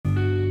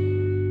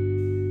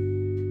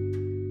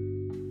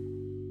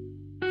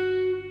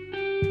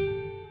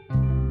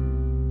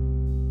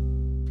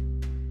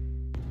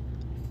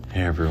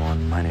Hey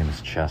everyone, my name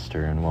is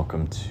Chester and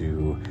welcome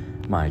to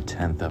my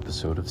 10th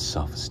episode of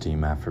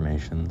Self-Esteem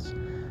Affirmations.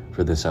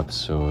 For this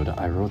episode,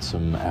 I wrote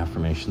some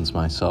affirmations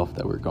myself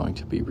that we're going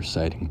to be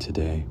reciting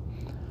today.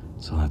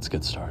 So let's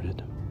get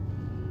started.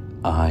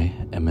 I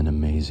am an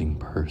amazing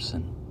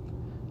person.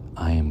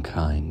 I am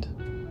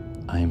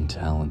kind. I am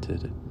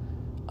talented.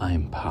 I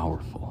am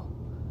powerful.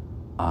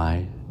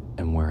 I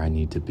am where I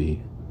need to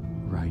be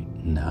right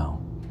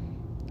now.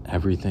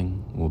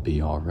 Everything will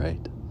be all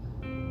right.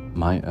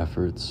 My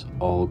efforts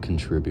all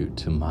contribute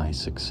to my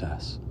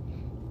success.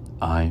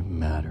 I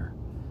matter.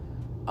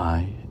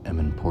 I am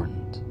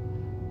important.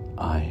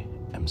 I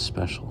am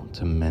special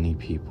to many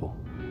people.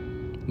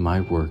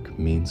 My work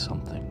means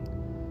something.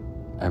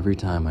 Every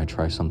time I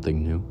try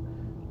something new,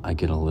 I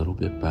get a little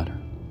bit better.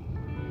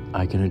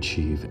 I can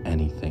achieve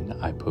anything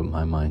I put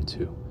my mind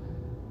to.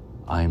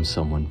 I am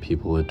someone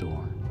people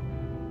adore.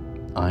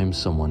 I am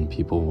someone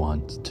people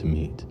want to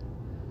meet.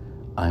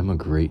 I am a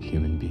great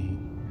human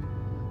being.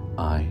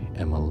 I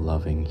am a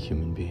loving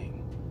human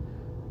being.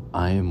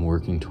 I am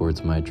working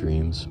towards my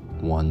dreams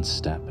one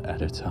step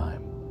at a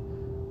time.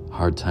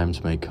 Hard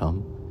times may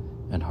come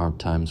and hard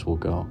times will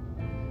go,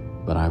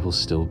 but I will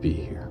still be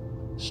here,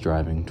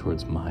 striving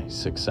towards my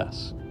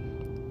success.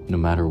 No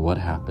matter what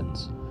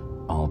happens,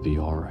 I'll be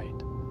all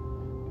right.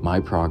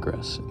 My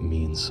progress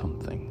means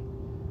something.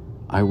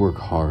 I work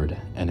hard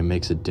and it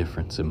makes a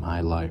difference in my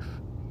life.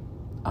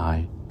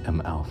 I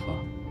am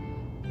alpha.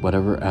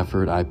 Whatever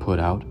effort I put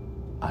out,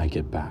 I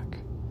get back.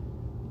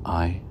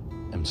 I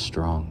am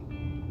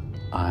strong.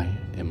 I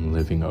am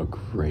living a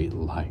great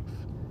life.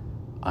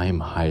 I am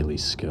highly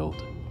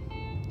skilled.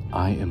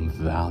 I am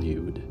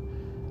valued.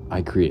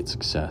 I create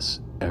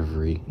success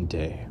every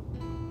day.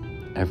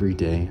 Every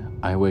day,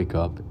 I wake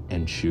up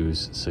and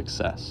choose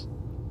success.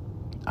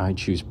 I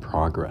choose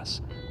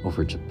progress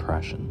over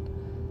depression.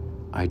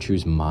 I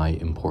choose my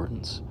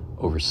importance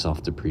over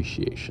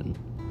self-depreciation.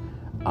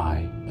 I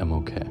am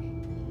okay.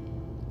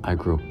 I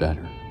grow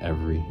better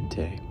every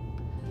day.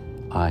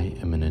 I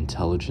am an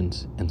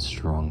intelligent and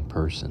strong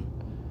person.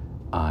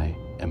 I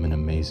am an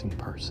amazing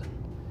person.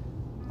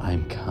 I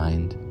am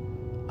kind.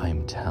 I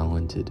am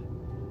talented.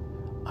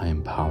 I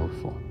am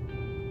powerful.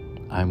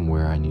 I am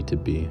where I need to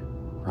be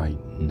right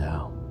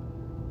now.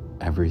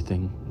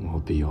 Everything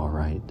will be all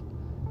right.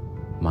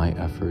 My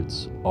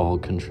efforts all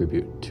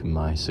contribute to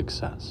my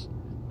success.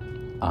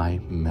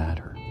 I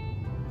matter.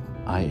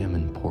 I am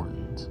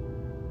important.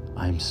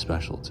 I am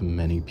special to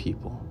many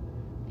people.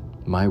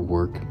 My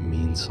work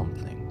means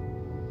something.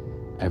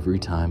 Every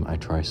time I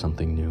try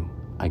something new,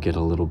 I get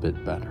a little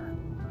bit better.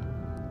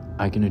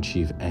 I can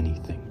achieve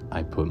anything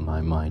I put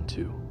my mind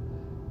to.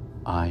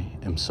 I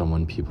am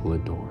someone people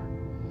adore.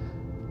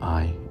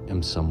 I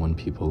am someone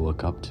people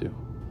look up to.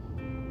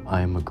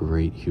 I am a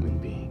great human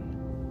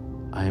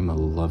being. I am a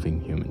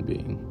loving human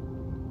being.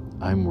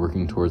 I am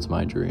working towards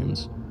my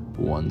dreams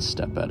one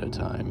step at a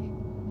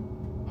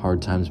time.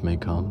 Hard times may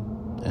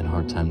come and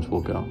hard times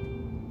will go,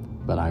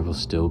 but I will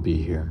still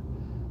be here,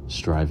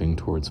 striving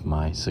towards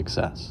my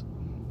success.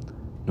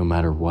 No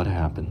matter what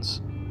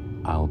happens,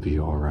 I'll be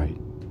all right.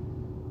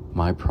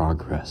 My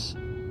progress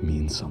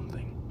means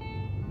something.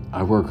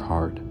 I work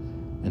hard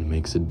and it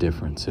makes a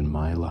difference in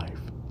my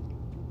life.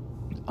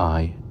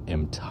 I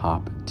am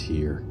top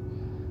tier.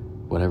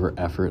 Whatever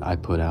effort I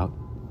put out,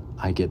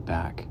 I get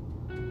back.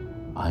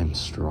 I am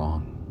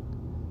strong.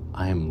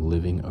 I am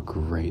living a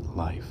great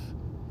life.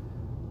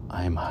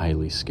 I am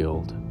highly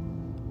skilled.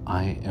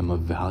 I am a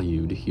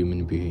valued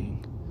human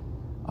being.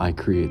 I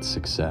create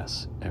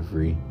success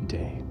every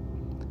day.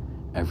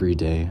 Every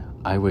day,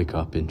 I wake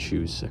up and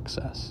choose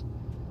success.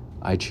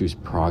 I choose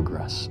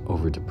progress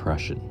over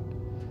depression.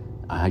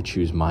 I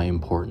choose my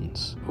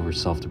importance over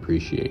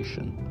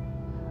self-depreciation.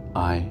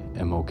 I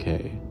am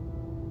okay.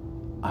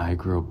 I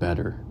grow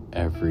better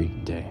every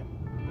day.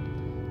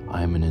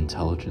 I am an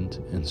intelligent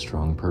and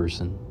strong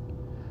person.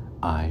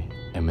 I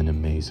am an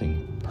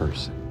amazing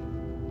person.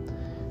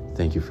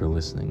 Thank you for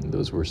listening.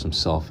 Those were some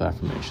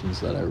self-affirmations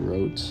that I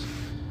wrote.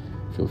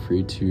 Feel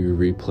free to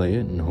replay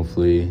it and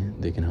hopefully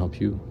they can help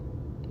you.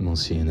 And we'll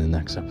see you in the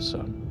next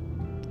episode.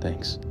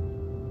 Thanks.